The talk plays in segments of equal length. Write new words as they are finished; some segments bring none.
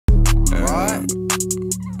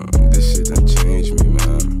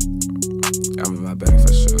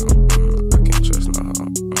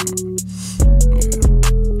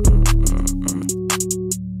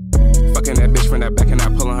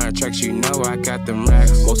got them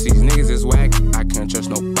racks. Most of these niggas is whack, I can't trust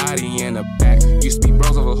nobody in the back. Used to be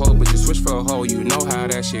bros of a hoe, but you switch for a hoe, you know how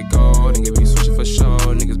that shit go. Niggas be switching for show,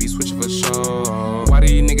 niggas be switching for show. Why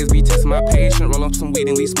do you niggas be testing my patience? Roll up some weed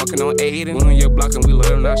and we smoking on Adin. We on your block and we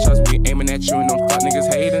loading our shots, we aiming at you and them fuck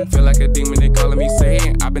niggas hating. Feel like a demon, they calling me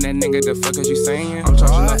Satan. I been that nigga, the fuck is you saying? I'm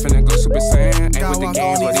charging up and go Super Saiyan. Ain't with the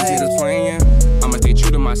games, but these niggas playing. I'ma stay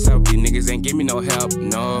true to myself, these niggas ain't give me no help,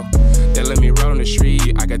 no. They let me roll on the street,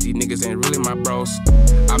 I got these niggas ain't really my bros.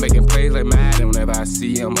 I'm making plays like mad, and whenever I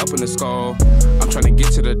see them up in the skull, I'm trying to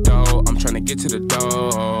get to the dough, I'm trying to get to the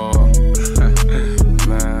dough.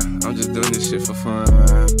 Man, I'm just doing this shit for fun,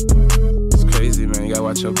 man. It's crazy, man, you gotta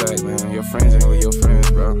watch your back, man. Your friends ain't really your friends,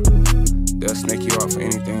 bro. They'll snake you out for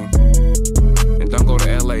anything. And don't go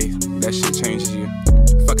to LA, that shit changes you.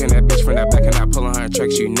 Fucking that bitch from that back and I pulling her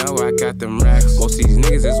tracks, you know I got them racks. Most of these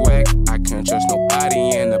niggas is whack, I can't trust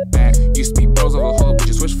nobody in the back. Used to be bros of a hoe, but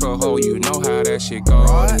you switch for a hoe, you know how that shit go.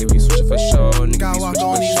 Niggas be switching for show, niggas be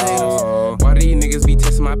switching for show. Why do you niggas be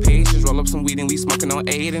testing my patience? Roll up some weed and we smoking on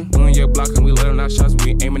Adin. We on your block and we loading our shots,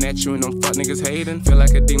 we aiming at you and them fuck niggas hating. Feel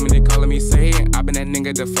like a demon, they calling me Satan. I been that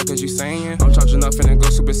nigga, the fuck is you saying? I'm charging up and go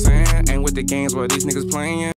Super Saiyan. Ain't with the games, but these niggas playing.